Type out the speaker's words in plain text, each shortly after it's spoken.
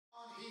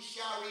ye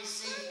shall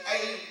receive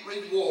a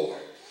reward.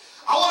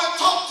 I want to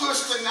talk to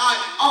us tonight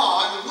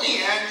on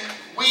when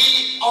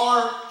we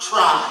are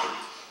tried.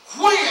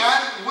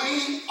 When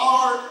we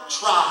are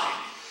tried.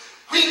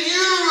 When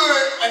you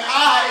and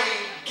I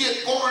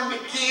get born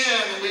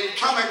again, we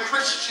become a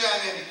Christian,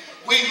 and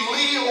we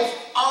live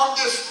on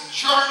this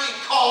journey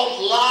called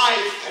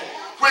life,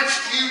 which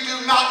you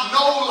do not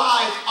know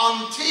life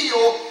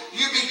until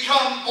you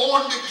become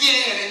born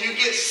again and you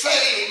get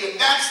saved. And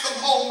that's the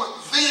moment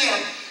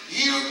then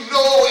you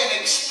know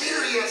and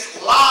experience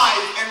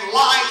life, and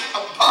life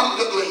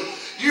abundantly.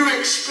 You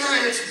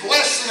experience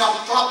blessing on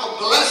top of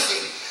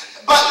blessing.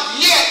 But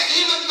yet,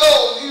 even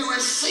though you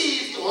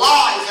received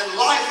life and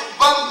life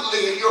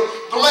abundantly, and you're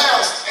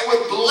blessed and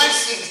with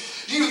blessings,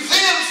 you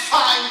then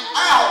find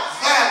out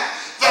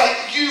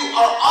that you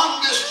are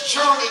on this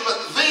journey.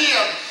 But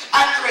then,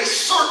 after a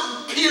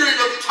certain period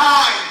of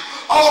time,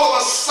 all of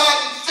a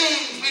sudden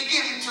things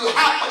begin to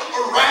happen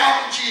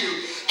around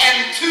you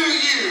and to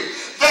you,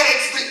 that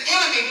it's the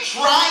enemy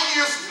trying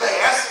his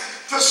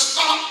best to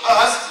stop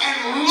us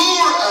and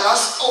lure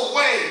us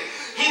away.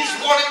 He's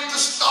wanting to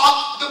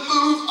stop the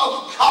move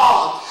of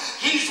God.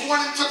 He's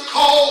wanting to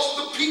cause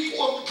the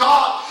people of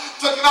God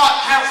to not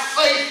have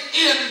faith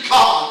in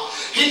God.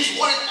 He's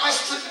wanting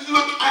us to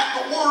look at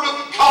the Word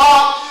of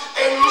God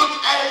and look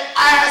at it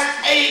as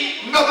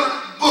another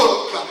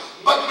book.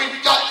 But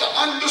we've got to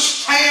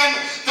understand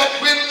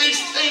that when these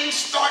things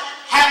start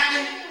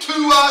happening to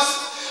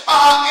us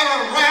and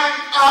around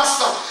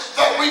us,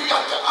 that we've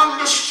got to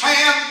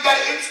understand that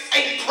it's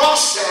a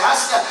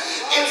process,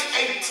 it's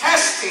a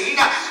testing,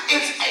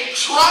 it's a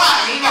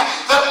trying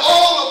that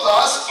all of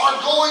us are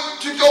going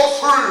to go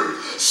through.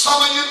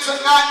 Some of you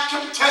tonight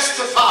can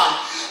testify.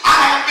 I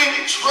have been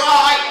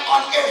tried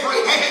on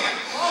every hand,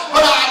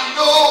 but I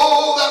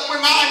know that when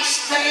I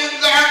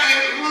stand there and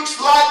it looks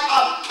like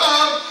I've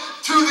come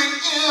to the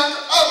end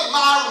of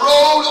my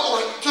road, or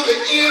to the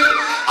end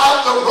of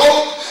the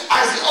rope,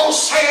 as the old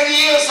saying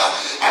is,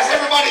 as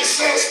everybody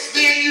says,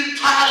 then you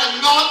tied a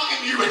knot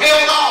and you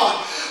held on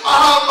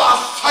by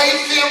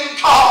faith in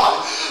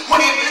God.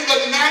 When in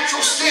the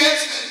natural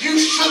sense, you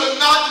should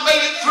have not made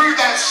it through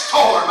that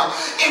storm.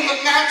 In the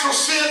natural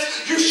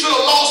sense, you should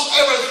have lost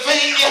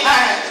everything you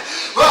had.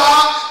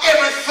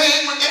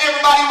 Everything when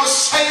everybody was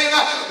saying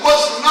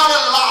was not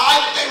a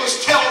lie they was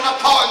telling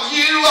upon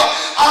you.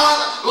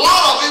 A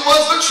lot of it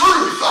was the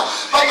truth.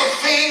 But the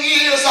thing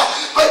is,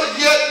 but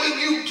yet when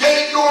you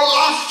gave your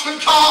life to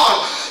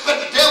God, the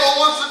devil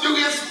wants to do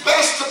his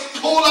best to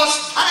pull us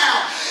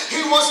down.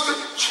 He wants to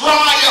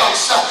try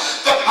us.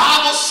 The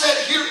Bible said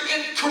here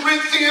in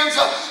Corinthians,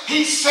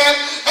 he said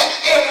that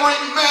every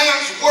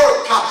man's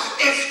work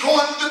is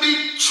going to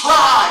be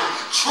tried.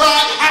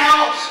 Tried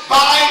how?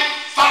 By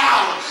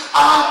fire.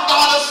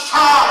 Not a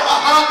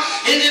fire.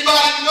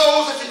 Anybody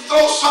knows if you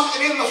throw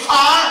something in the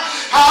fire,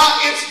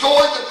 it's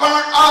going to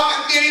burn up,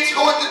 and then it's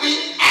going to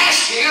be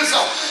ashes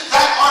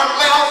that are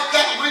left,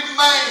 that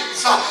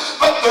remains.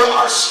 But there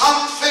are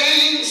some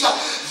things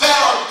that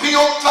are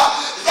built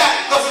that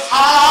the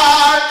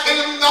fire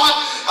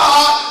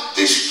cannot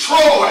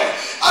destroy.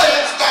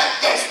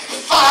 That's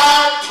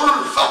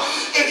fireproof.